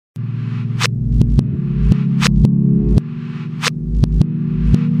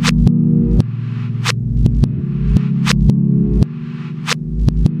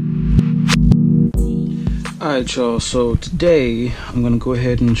Alright y'all, so today I'm gonna go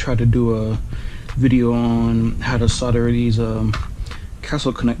ahead and try to do a video on how to solder these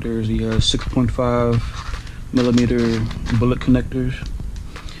Castle connectors, the 6.5mm bullet connectors.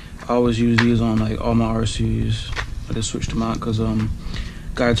 I always use these on like all my RCs. I just switched them out because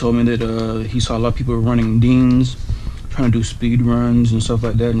guy told me that he saw a lot of people running Deans, trying to do speed runs and stuff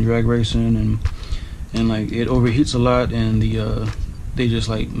like that and drag racing, and like it overheats a lot and they just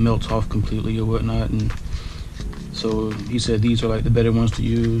like melt off completely or whatnot. And so he said these are like the better ones to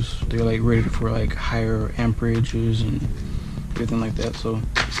use. They're like rated for like higher amperages and everything like that. So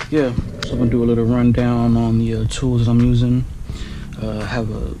yeah, so I'm gonna do a little rundown on the tools that I'm using. I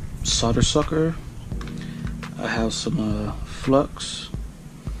have a solder sucker. I have some flux.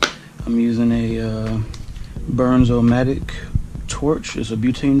 I'm using a Burns-O-Matic torch. It's a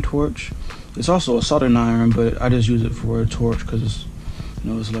butane torch. It's also a soldering iron, but I just use it for a torch because it's,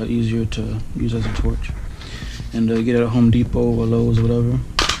 you know, it's a lot easier to use as a torch. And get it at Home Depot or Lowe's or whatever.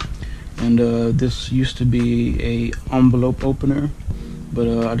 And this used to be a envelope opener, but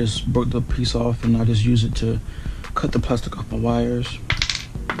I just broke the piece off and I just use it to cut the plastic off my wires.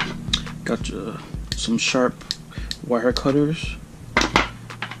 Got some sharp wire cutters. I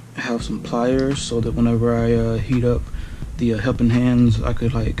have some pliers so that whenever I heat up the helping hands, I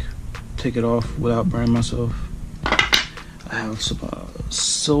could like take it off without burning myself. I have some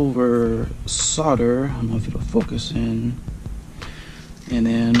silver solder. I don't know if it'll focus in. And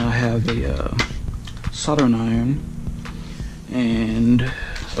then I have a soldering iron, and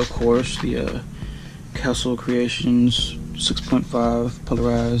of course the Castle Creations 6.5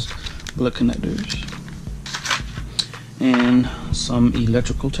 Polarized bullet connectors, and some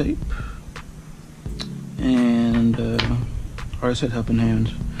electrical tape, and I already said helping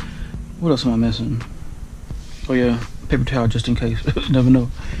hands. What else am I missing? Oh yeah, paper towel just in case. Never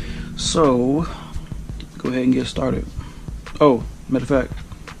know. So go ahead and get started. Oh, matter of fact,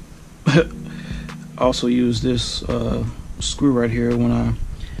 I also use this screw right here when I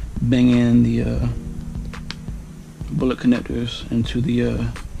bang in the bullet connectors into the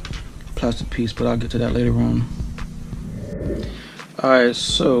plastic piece, but I'll get to that later on. Alright,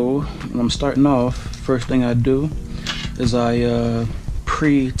 so when I'm starting off, first thing I do is I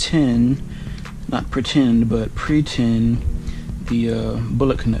pre-tin the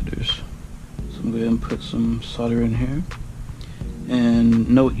bullet connectors. So I'm going to go ahead and put some solder in here. And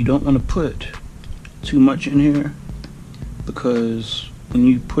note, you don't want to put too much in here because when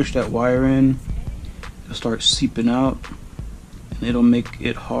you push that wire in, it'll start seeping out and it'll make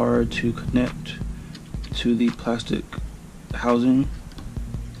it hard to connect to the plastic housing.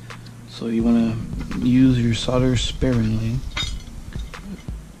 So you want to use your solder sparingly.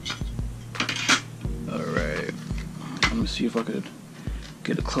 Alright, let me see if I could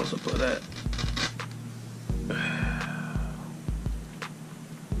get a close-up of that.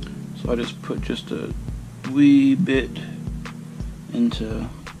 So I just put just a wee bit into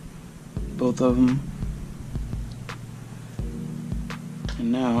both of them.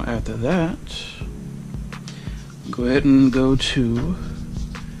 And now after that, go ahead and go to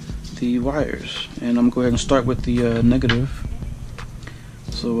the wires. And I'm going to go ahead and start with the negative.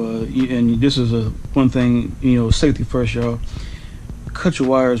 So, and this is one thing, you know, safety first, y'all. Cut your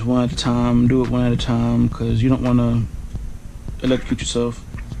wires one at a time, do it one at a time, because you don't want to electrocute yourself.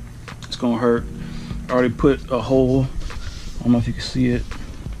 It's gonna hurt. I already put a hole, I don't know if you can see it,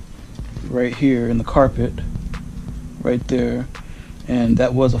 right here in the carpet, right there, and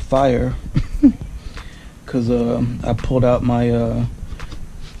that was a fire because I pulled out my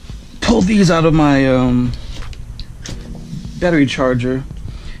pulled these out of my battery charger,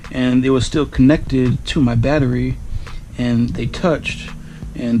 and they were still connected to my battery, and they touched,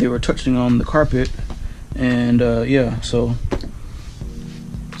 and they were touching on the carpet, and yeah, so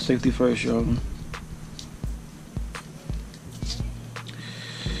safety first, y'all.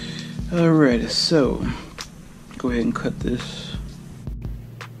 Alright, so go ahead and cut this.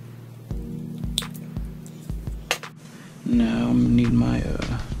 Now I'm gonna need my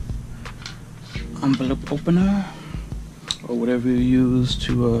envelope opener or whatever you use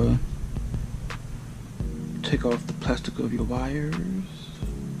to take off the plastic of your wires.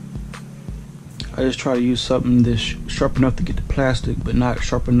 I just try to use something that's sharp enough to get the plastic, but not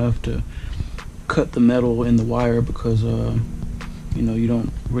sharp enough to cut the metal in the wire, because you know, you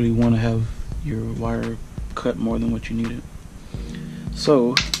don't really want to have your wire cut more than what you need it.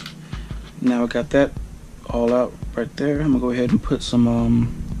 So now I got that all out right there. I'm gonna go ahead and put some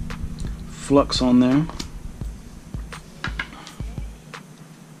flux on there.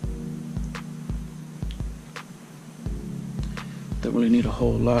 Don't really need a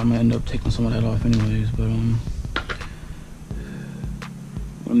whole lot. I'm gonna end up taking some of that off anyways, but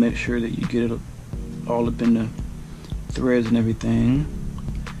to make sure that you get it all up in the threads and everything.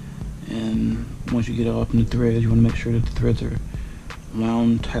 And once you get it all up in the threads, you want to make sure that the threads are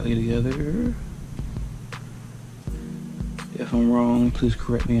wound tightly together. If I'm wrong, please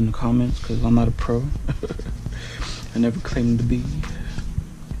correct me in the comments, because I'm not a pro. I never claimed to be.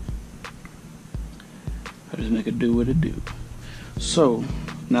 I just make it do what it do. So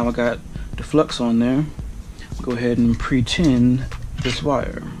now I got the flux on there. Go ahead and pre-tin this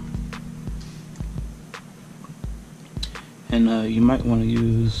wire. And you might want to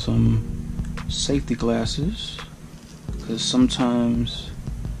use some safety glasses, because sometimes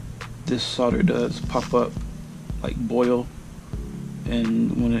this solder does pop up, like boil,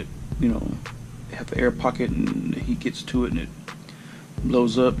 and when it, you know, have the air pocket and the heat gets to it and it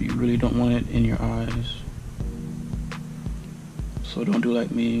blows up, you really don't want it in your eyes. So don't do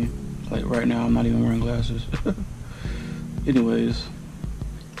like me. Like right now, I'm not even wearing glasses. Anyways,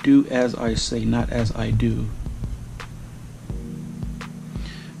 do as I say, not as I do.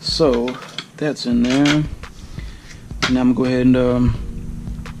 So that's in there. Now I'm gonna go ahead and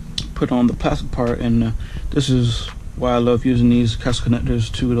put on the plastic part, and this is why I love using these Castle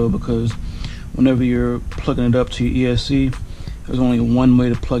connectors too, though, because whenever you're plugging it up to your ESC, there's only one way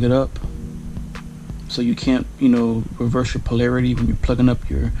to plug it up. So you can't, you know, reverse your polarity when you're plugging up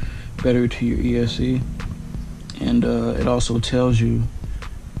your battery to your ESC. And it also tells you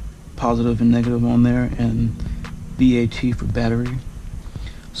positive and negative on there, and BAT for battery.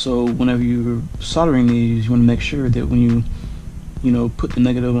 So whenever you're soldering these, you want to make sure that when you know, put the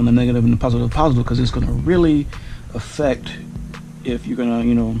negative on the negative and the positive on the positive, because it's going to really affect if you're going to,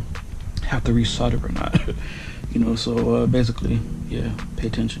 you know, have to resolder or not. You know, so basically, yeah, pay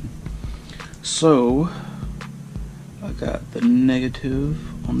attention. So I got the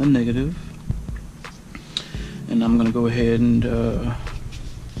negative on the negative, and I'm going to go ahead and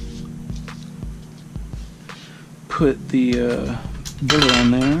put the billet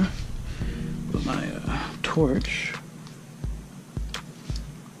on there with my torch.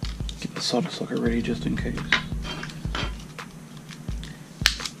 Get the solder sucker ready just in case.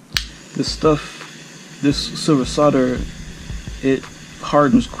 This stuff, this silver solder, it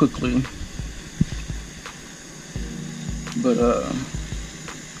hardens quickly, but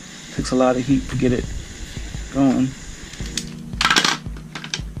takes a lot of heat to get it going.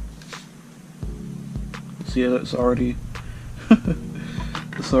 See, it's already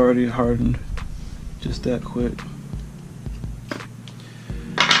it's already hardened just that quick.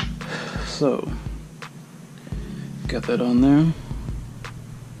 So got that on there.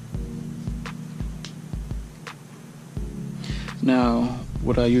 Now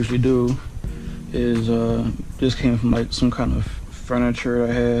what I usually do is this came from like some kind of furniture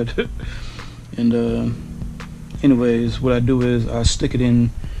I had and anyways, what I do is I stick it in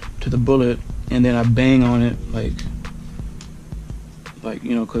to the bullet, and then I bang on it like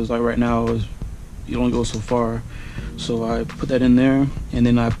you know, because like right now you only go so far. So I put that in there, and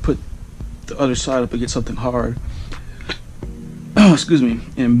then I put the other side up against something hard excuse me,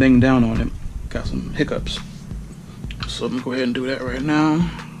 and bang down on it. Got some hiccups, so I'm gonna go ahead and do that right now.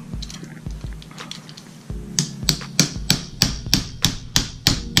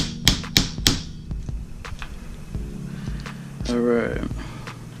 Alright,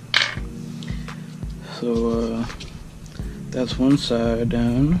 so that's one side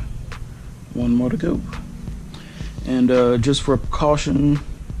down, one more to go. And just for precaution,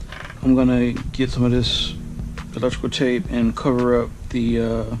 I'm gonna get some of this electrical tape and cover up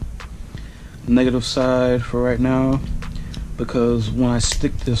the negative side for right now, because when I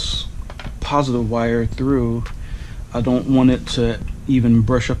stick this positive wire through, I don't want it to even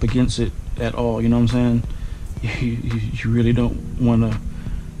brush up against it at all, you know what I'm saying? You really don't want a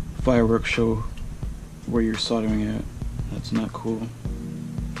fireworks show where you're soldering at. That's not cool.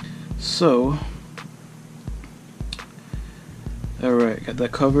 So, alright, got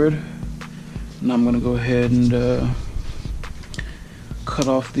that covered. Now I'm gonna go ahead and cut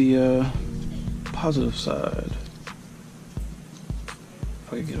off the positive side.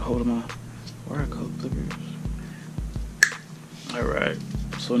 If I can get a hold of my wire clippers. Alright,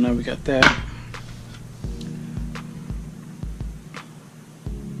 so now we got that.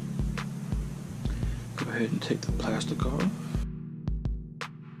 Go ahead and take the plastic off.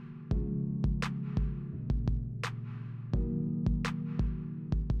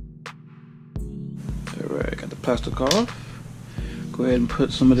 Alright, got the plastic off. Go ahead and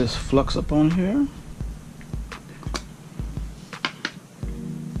put some of this flux up on here.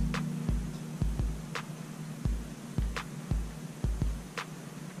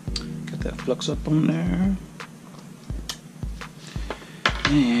 Get that flux up on there.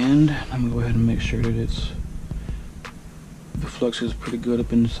 And I'm gonna go ahead and make sure that the flux is pretty good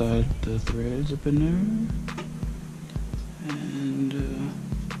up inside the threads up in there. And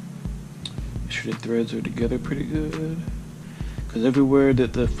make sure the threads are together pretty good. Because everywhere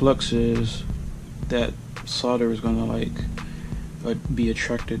that the flux is, that solder is gonna like be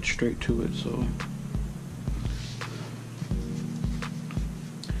attracted straight to it. So,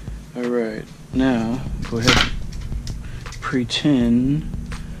 all right, now go ahead and pre-tin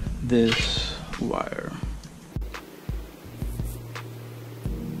this wire.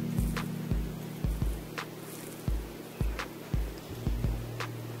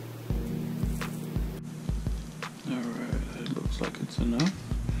 All right, it looks like it's enough.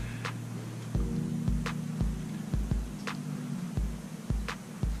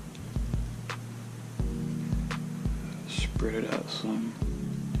 Spread it out some.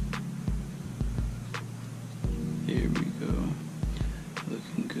 Here we go.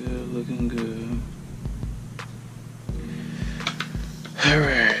 Looking good, looking good.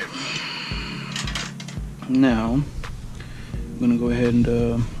 Alright. Now, I'm gonna go ahead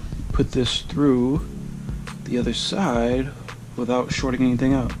and put this through the other side without shorting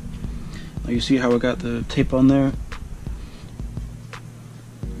anything out. Now you see how I got the tape on there?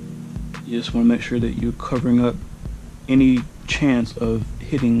 You just want to make sure that you're covering up any chance of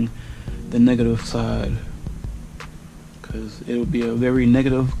hitting the negative side, because it would be a very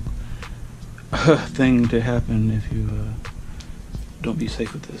negative thing to happen if you don't be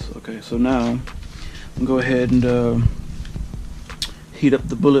safe with this. Okay, so now I'm gonna go ahead and heat up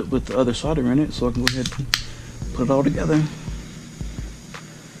the bullet with the other solder in it so I can go ahead and put it all together.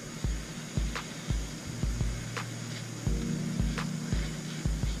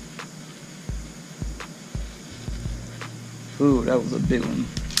 Ooh, that was a big one.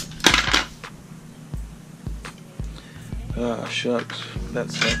 Ah, shucks. That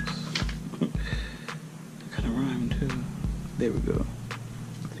sucks. Kind of rhymed too. There we go.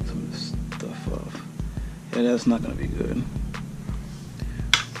 Take some of this stuff off. Yeah, that's not gonna be good.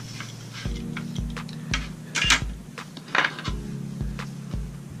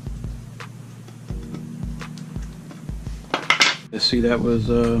 Let's see, that was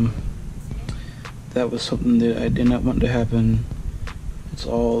something that I did not want to happen. It's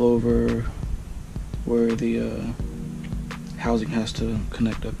all over where the housing has to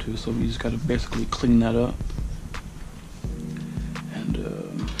connect up to, so we just got to basically clean that up. And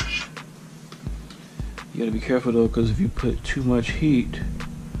you got to be careful though, because if you put too much heat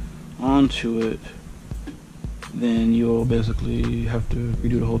onto it, then you'll basically have to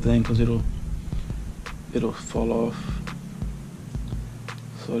redo the whole thing, because it'll fall off.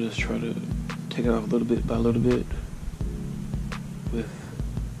 So I just try to take it off a little bit by little bit with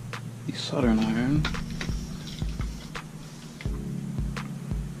the soldering iron.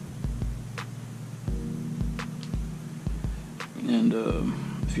 And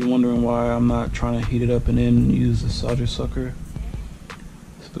if you're wondering why I'm not trying to heat it up and then use the solder sucker,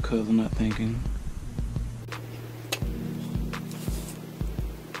 it's because I'm not thinking.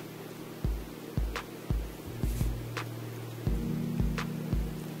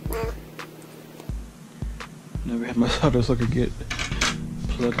 Never had my solder sucker get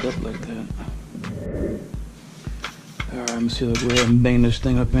plugged up like that. Alright, let me see, let's go ahead and bang this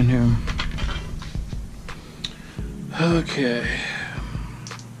thing up in here. Okay.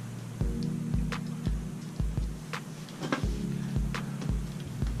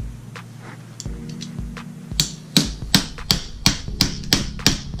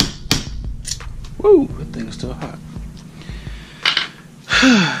 Woo, that thing's still hot.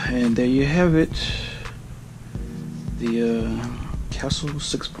 And there you have it. The Castle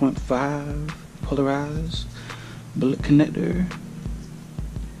 6.5 Polarized bullet connector.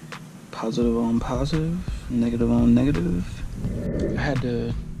 Positive on positive, negative on negative. I had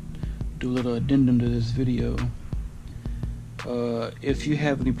to do a little addendum to this video. If you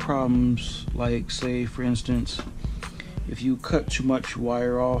have any problems, like say for instance, if you cut too much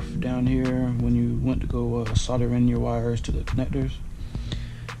wire off down here when you went to go solder in your wires to the connectors,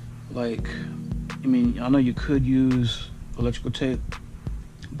 like, I mean, I know you could use electrical tape,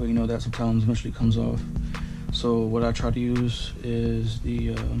 but you know that sometimes eventually comes off. So what I try to use is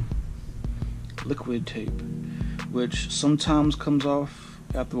the liquid tape, which sometimes comes off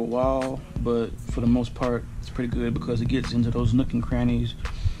after a while, but for the most part it's pretty good because it gets into those nook and crannies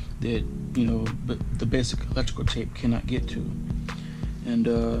that, you know, but the basic electrical tape cannot get to. And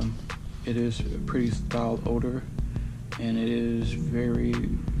it is a pretty foul odor, and it is very,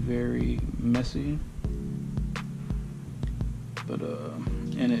 very messy, but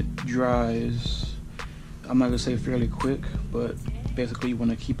and it dries, I'm not gonna say fairly quick, but Basically, you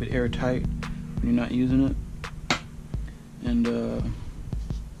want to keep it airtight when you're not using it. And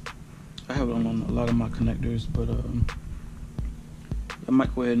I have it on a lot of my connectors, but I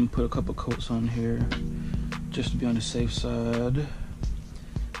might go ahead and put a couple coats on here just to be on the safe side,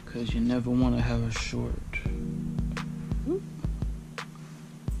 because you never want to have a short.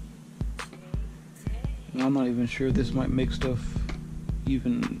 And I'm not even sure this might make stuff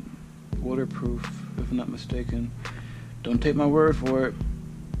even waterproof, if I'm not mistaken. Don't take my word for it.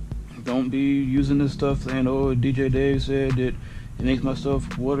 Don't be using this stuff saying, oh, DJ Dave said that it makes my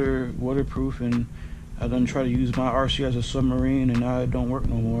stuff waterproof, and I done try to use my RC as a submarine and now it don't work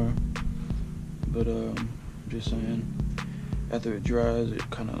no more. But just saying, after it dries, it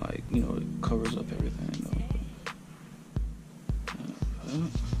kind of like, you know, it covers up everything though. I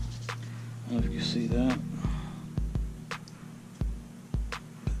don't know if you can see that.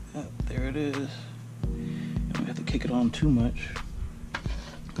 There it is. You don't have to kick it on too much,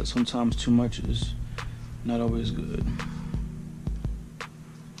 because sometimes too much is not always good.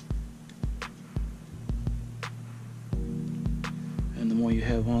 And the more you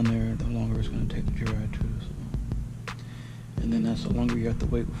have on there, the longer it's going to take to dry too. So. And then that's the longer you have to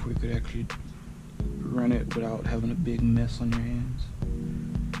wait before you could actually run it without having a big mess on your hands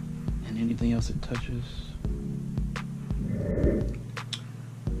and anything else it touches.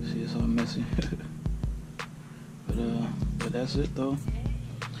 See, it's all messy. But that's it though.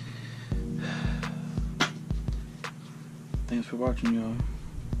 Thanks for watching, y'all.